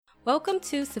Welcome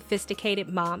to Sophisticated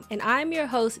Mom, and I'm your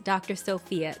host, Dr.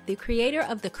 Sophia, the creator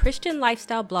of the Christian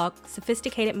lifestyle blog,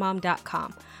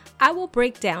 sophisticatedmom.com. I will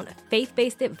break down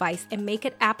faith-based advice and make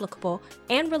it applicable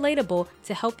and relatable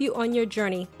to help you on your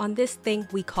journey on this thing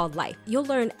we call life. You'll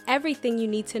learn everything you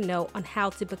need to know on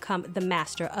how to become the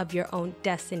master of your own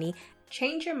destiny.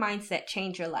 Change your mindset,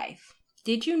 change your life.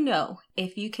 Did you know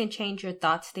if you can change your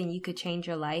thoughts, then you could change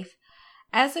your life?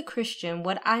 As a Christian,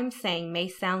 what I'm saying may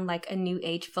sound like a new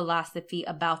age philosophy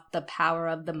about the power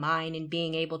of the mind and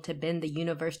being able to bend the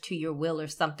universe to your will or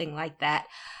something like that.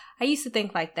 I used to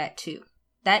think like that too.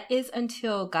 That is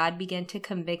until God began to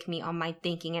convict me on my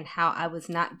thinking and how I was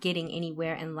not getting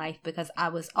anywhere in life because I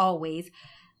was always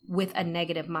with a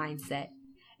negative mindset.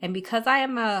 And because I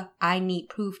am I need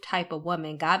proof type of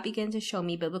woman, God began to show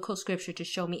me biblical scripture to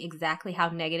show me exactly how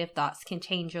negative thoughts can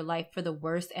change your life for the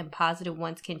worse and positive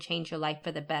ones can change your life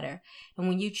for the better. And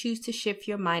when you choose to shift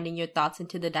your mind and your thoughts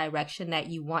into the direction that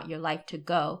you want your life to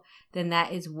go, then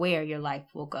that is where your life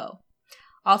will go.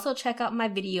 Also, check out my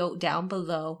video down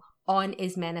below on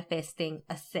Is Manifesting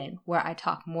a Sin, where I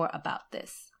talk more about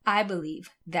this. I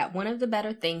believe that one of the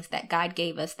better things that God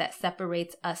gave us that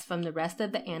separates us from the rest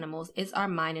of the animals is our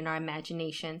mind and our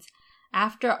imaginations.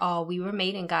 After all, we were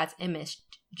made in God's image,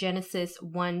 Genesis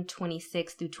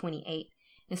 1:26 through 28.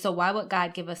 And so why would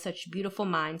God give us such beautiful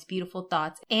minds, beautiful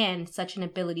thoughts, and such an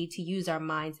ability to use our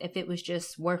minds if it was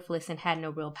just worthless and had no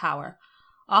real power?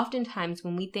 Oftentimes,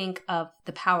 when we think of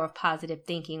the power of positive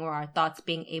thinking or our thoughts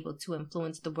being able to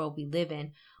influence the world we live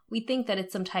in, we think that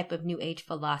it's some type of new age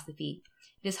philosophy.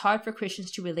 It is hard for Christians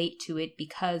to relate to it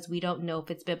because we don't know if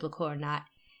it's biblical or not,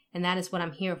 and that is what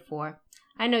I'm here for.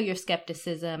 I know your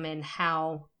skepticism and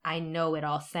how I know it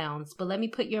all sounds, but let me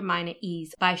put your mind at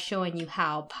ease by showing you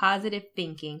how positive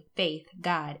thinking, faith,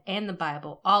 God, and the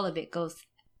Bible, all of it goes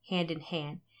hand in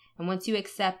hand. And once you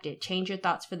accept it, change your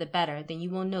thoughts for the better, then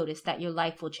you will notice that your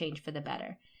life will change for the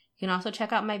better. You can also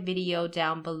check out my video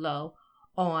down below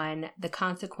on the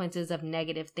consequences of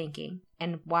negative thinking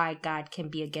and why God can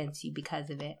be against you because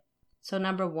of it. So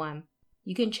number 1,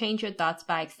 you can change your thoughts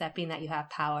by accepting that you have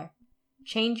power.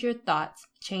 Change your thoughts,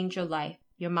 change your life.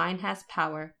 Your mind has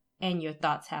power and your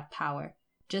thoughts have power.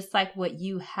 Just like what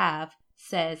you have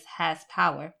says has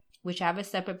power, which I have a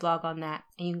separate blog on that,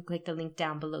 and you can click the link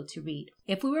down below to read.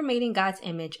 If we were made in God's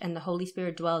image and the Holy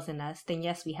Spirit dwells in us, then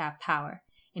yes, we have power.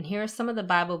 And here are some of the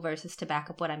Bible verses to back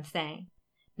up what I'm saying.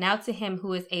 Now to him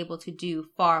who is able to do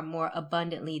far more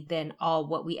abundantly than all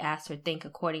what we ask or think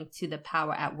according to the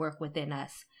power at work within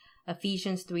us.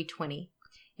 Ephesians 3:20.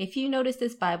 If you notice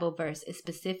this Bible verse, it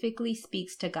specifically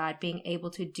speaks to God being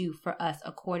able to do for us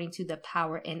according to the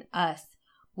power in us,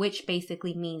 which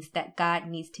basically means that God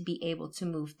needs to be able to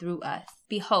move through us.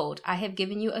 Behold, I have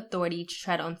given you authority to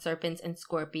tread on serpents and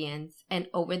scorpions and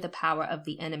over the power of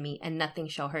the enemy, and nothing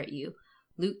shall hurt you.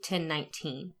 Luke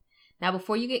 10:19. Now,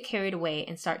 before you get carried away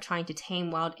and start trying to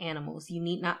tame wild animals, you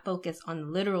need not focus on the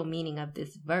literal meaning of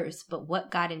this verse, but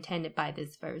what God intended by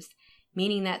this verse,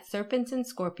 meaning that serpents and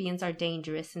scorpions are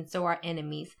dangerous and so are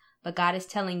enemies, but God is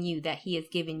telling you that he has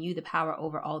given you the power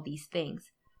over all these things.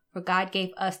 For God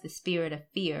gave us the spirit of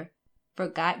fear. For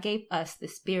God gave us the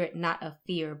spirit not of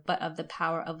fear, but of the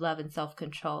power of love and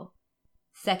self-control.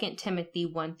 2 Timothy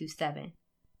 1-7.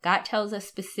 God tells us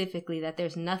specifically that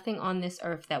there's nothing on this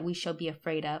earth that we shall be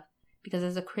afraid of, because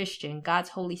as a Christian, God's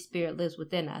Holy Spirit lives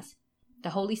within us. The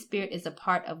Holy Spirit is a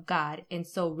part of God, and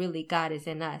so really God is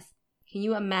in us. Can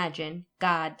you imagine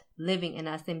God living in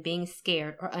us and being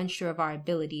scared or unsure of our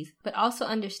abilities, but also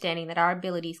understanding that our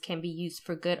abilities can be used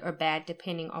for good or bad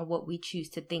depending on what we choose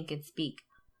to think and speak?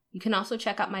 You can also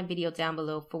check out my video down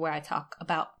below for where I talk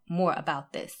more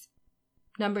about this.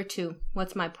 Number 2,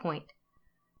 what's my point?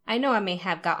 I know I may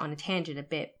have got on a tangent a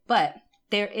bit, but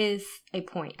there is a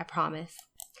point, I promise.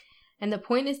 And the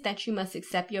point is that you must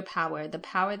accept your power, the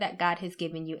power that God has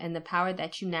given you, and the power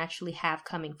that you naturally have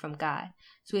coming from God.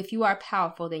 So if you are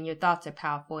powerful, then your thoughts are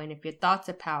powerful. And if your thoughts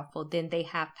are powerful, then they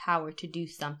have power to do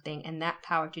something. And that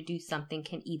power to do something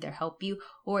can either help you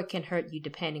or it can hurt you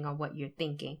depending on what you're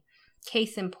thinking.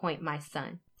 Case in point, my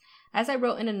son. As I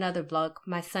wrote in another blog,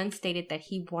 my son stated that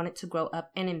he wanted to grow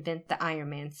up and invent the Iron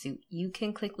Man suit. You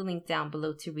can click the link down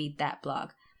below to read that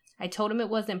blog. I told him it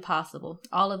wasn't possible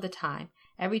all of the time.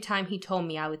 Every time he told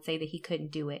me, I would say that he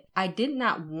couldn't do it. I did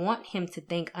not want him to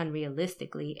think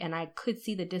unrealistically, and I could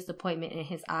see the disappointment in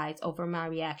his eyes over my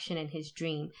reaction in his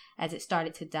dream as it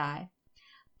started to die.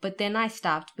 But then I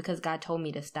stopped because God told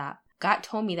me to stop. God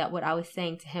told me that what I was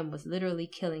saying to him was literally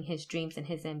killing his dreams and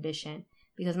his ambition,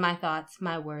 because my thoughts,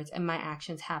 my words, and my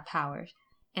actions have power,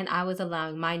 and I was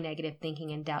allowing my negative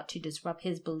thinking and doubt to disrupt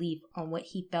his belief on what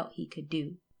he felt he could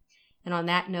do. And on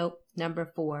that note,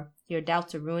 number 4, your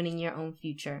doubts are ruining your own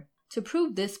future. To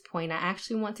prove this point, I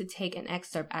actually want to take an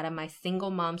excerpt out of my Single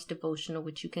Mom's devotional,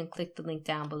 which you can click the link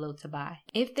down below to buy.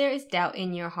 If there is doubt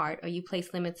in your heart or you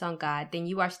place limits on God, then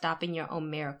you are stopping your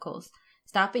own miracles,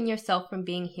 stopping yourself from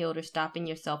being healed or stopping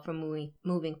yourself from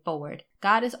moving forward.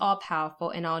 God is all-powerful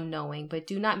and all-knowing, but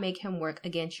do not make him work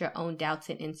against your own doubts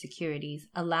and insecurities,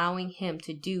 allowing him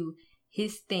to do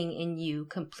his thing in you,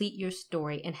 complete your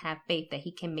story, and have faith that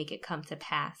he can make it come to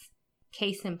pass.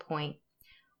 Case in point.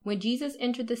 When Jesus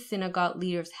entered the synagogue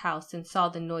leader's house and saw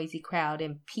the noisy crowd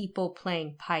and people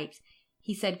playing pipes,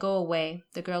 he said, "Go away,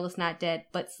 the girl is not dead,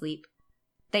 but asleep."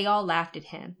 They all laughed at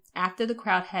him. After the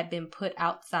crowd had been put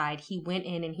outside, he went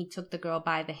in and he took the girl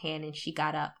by the hand and she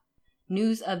got up.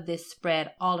 News of this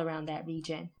spread all around that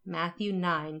region. Matthew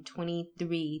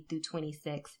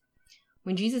 9:23-26.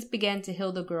 When Jesus began to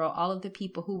heal the girl, all of the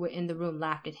people who were in the room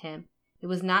laughed at him. It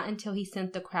was not until he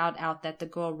sent the crowd out that the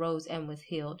girl rose and was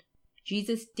healed.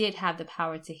 Jesus did have the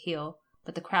power to heal,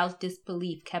 but the crowd's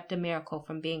disbelief kept a miracle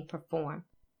from being performed.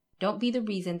 Don't be the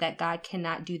reason that God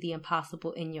cannot do the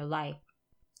impossible in your life.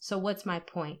 So what's my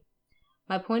point?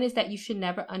 My point is that you should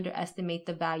never underestimate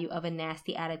the value of a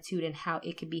nasty attitude and how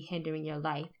it could be hindering your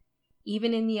life.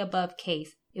 Even in the above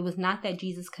case, it was not that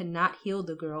Jesus could not heal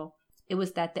the girl. It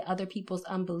was that the other people's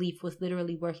unbelief was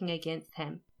literally working against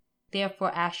him.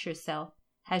 Therefore, ask yourself,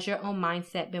 has your own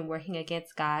mindset been working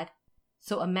against God?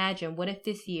 So imagine, what if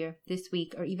this year, this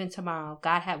week, or even tomorrow,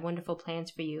 God had wonderful plans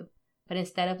for you, but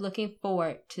instead of looking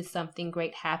forward to something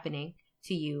great happening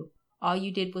to you, all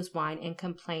you did was whine and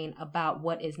complain about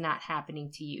what is not happening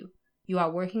to you. You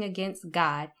are working against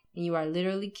God, and you are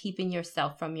literally keeping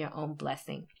yourself from your own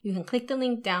blessing. You can click the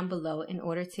link down below in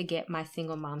order to get my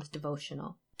Single Mom's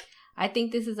devotional. I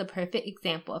think this is a perfect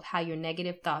example of how your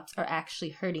negative thoughts are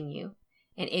actually hurting you.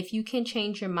 And if you can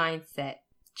change your mindset,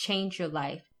 change your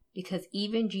life, because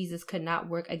even Jesus could not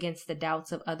work against the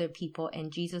doubts of other people,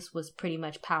 and Jesus was pretty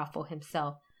much powerful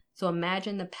himself. So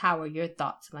imagine the power your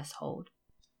thoughts must hold.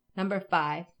 Number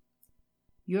 5,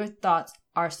 your thoughts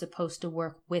are supposed to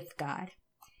work with God.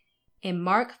 In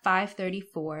Mark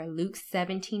 5:34, Luke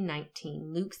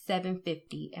 17:19, Luke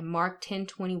 7:50, and Mark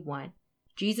 10:21,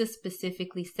 Jesus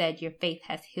specifically said your faith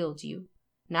has healed you.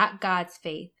 Not God's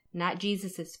faith, not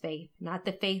Jesus' faith, not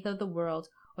the faith of the world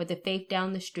or the faith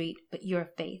down the street, but your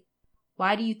faith.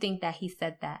 Why do you think that he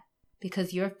said that?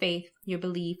 Because your faith, your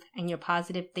belief, and your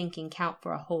positive thinking count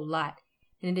for a whole lot.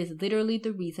 And it is literally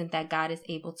the reason that God is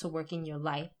able to work in your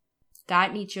life.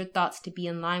 God needs your thoughts to be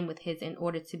in line with his in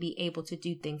order to be able to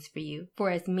do things for you.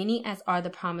 For as many as are the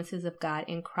promises of God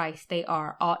in Christ, they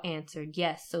are all answered.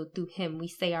 Yes, so through him we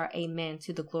say our amen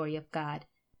to the glory of God.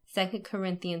 2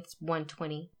 Corinthians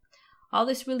 1:20. All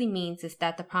this really means is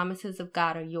that the promises of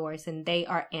God are yours and they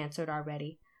are answered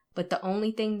already. But the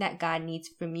only thing that God needs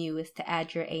from you is to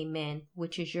add your amen,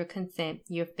 which is your consent,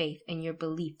 your faith, and your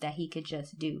belief that he could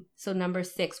just do. So number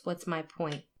 6, what's my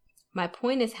point? My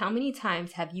point is, how many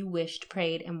times have you wished,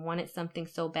 prayed, and wanted something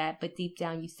so bad, but deep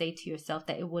down you say to yourself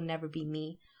that it will never be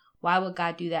me? Why would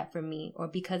God do that for me? Or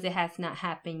because it has not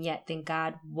happened yet, then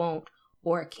God won't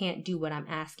or can't do what I'm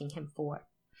asking him for.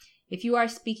 If you are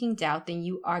speaking doubt, then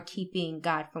you are keeping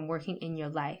God from working in your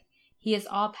life. He is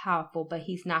all-powerful, but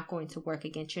he's not going to work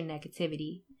against your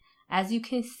negativity. As you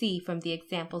can see from the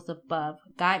examples above,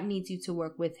 God needs you to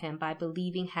work with him by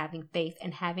believing, having faith,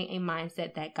 and having a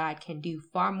mindset that God can do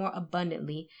far more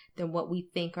abundantly than what we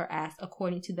think or ask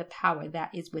according to the power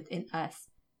that is within us.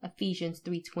 Ephesians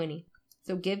 3:20.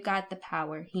 So give God the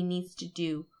power he needs to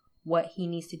do what he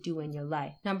needs to do in your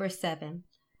life. Number 7,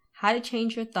 how to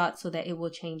change your thoughts so that it will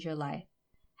change your life.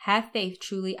 Have faith,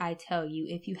 truly I tell you.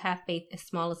 If you have faith as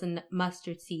small as a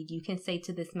mustard seed, you can say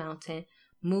to this mountain,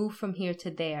 move from here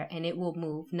to there, and it will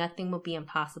move. Nothing will be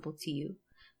impossible to you.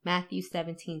 Matthew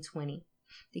 17:20.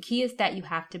 The key is that you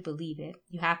have to believe it,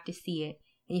 you have to see it,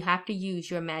 and you have to use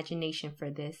your imagination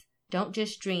for this. Don't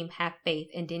just dream, have faith,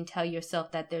 and then tell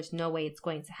yourself that there's no way it's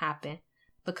going to happen.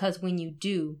 Because when you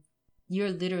do,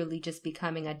 you're literally just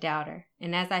becoming a doubter.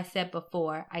 And as I said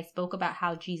before, I spoke about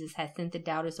how Jesus had sent the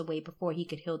doubters away before he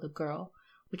could heal the girl,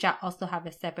 which I also have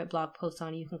a separate blog post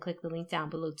on. You can click the link down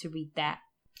below to read that.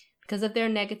 Because of their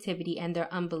negativity and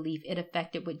their unbelief, it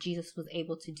affected what Jesus was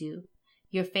able to do.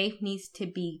 Your faith needs to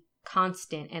be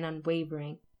constant and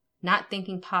unwavering, not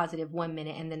thinking positive one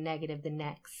minute and the negative the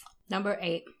next. Number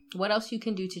 8, what else you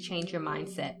can do to change your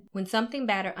mindset. When something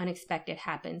bad or unexpected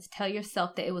happens, tell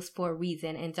yourself that it was for a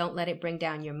reason and don't let it bring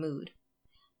down your mood.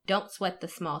 Don't sweat the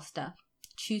small stuff.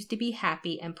 Choose to be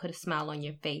happy and put a smile on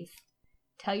your face.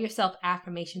 Tell yourself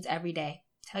affirmations every day.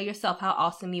 Tell yourself how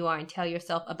awesome you are and tell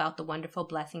yourself about the wonderful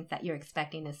blessings that you're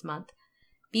expecting this month.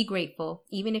 Be grateful.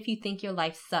 Even if you think your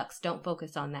life sucks, don't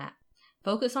focus on that.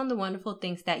 Focus on the wonderful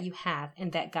things that you have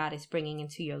and that God is bringing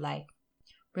into your life.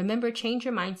 Remember, change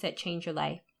your mindset, change your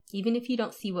life. Even if you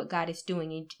don't see what God is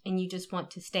doing and you just want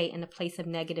to stay in a place of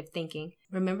negative thinking,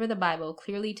 remember the Bible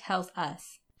clearly tells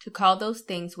us to call those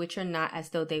things which are not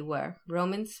as though they were.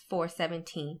 Romans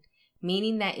 4:17,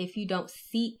 meaning that if you don't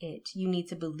see it, you need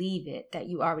to believe it, that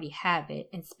you already have it,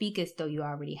 and speak as though you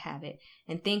already have it,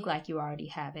 and think like you already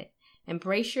have it.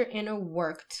 Embrace your inner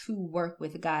work to work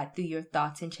with God through your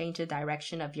thoughts and change the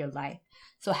direction of your life.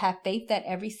 So have faith that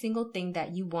every single thing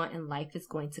that you want in life is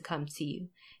going to come to you.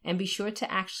 And be sure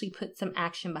to actually put some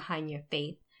action behind your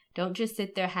faith. Don't just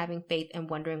sit there having faith and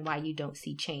wondering why you don't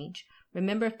see change.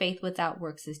 Remember, faith without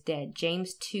works is dead.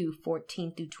 James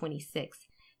 2:14-26.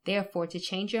 Therefore, to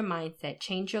change your mindset,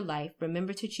 change your life,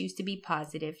 remember to choose to be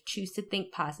positive, choose to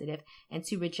think positive, and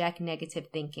to reject negative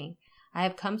thinking. I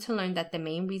have come to learn that the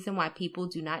main reason why people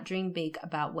do not dream big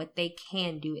about what they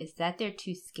can do is that they're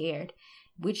too scared,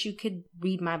 which you could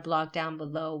read my blog down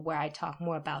below where I talk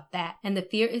more about that. And the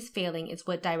fear is failing is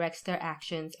what directs their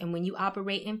actions, and when you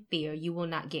operate in fear, you will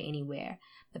not get anywhere.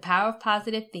 The power of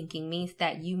positive thinking means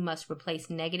that you must replace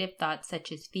negative thoughts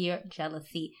such as fear,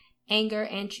 jealousy, anger,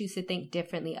 and choose to think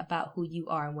differently about who you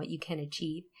are and what you can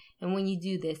achieve. And when you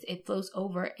do this, it flows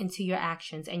over into your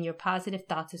actions, and your positive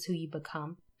thoughts is who you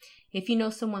become. If you know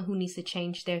someone who needs to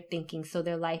change their thinking so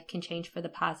their life can change for the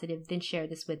positive, then share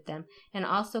this with them. And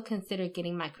also consider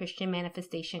getting my Christian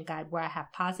Manifestation Guide, where I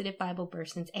have positive Bible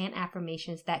verses and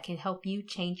affirmations that can help you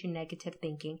change your negative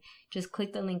thinking. Just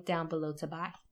click the link down below to buy.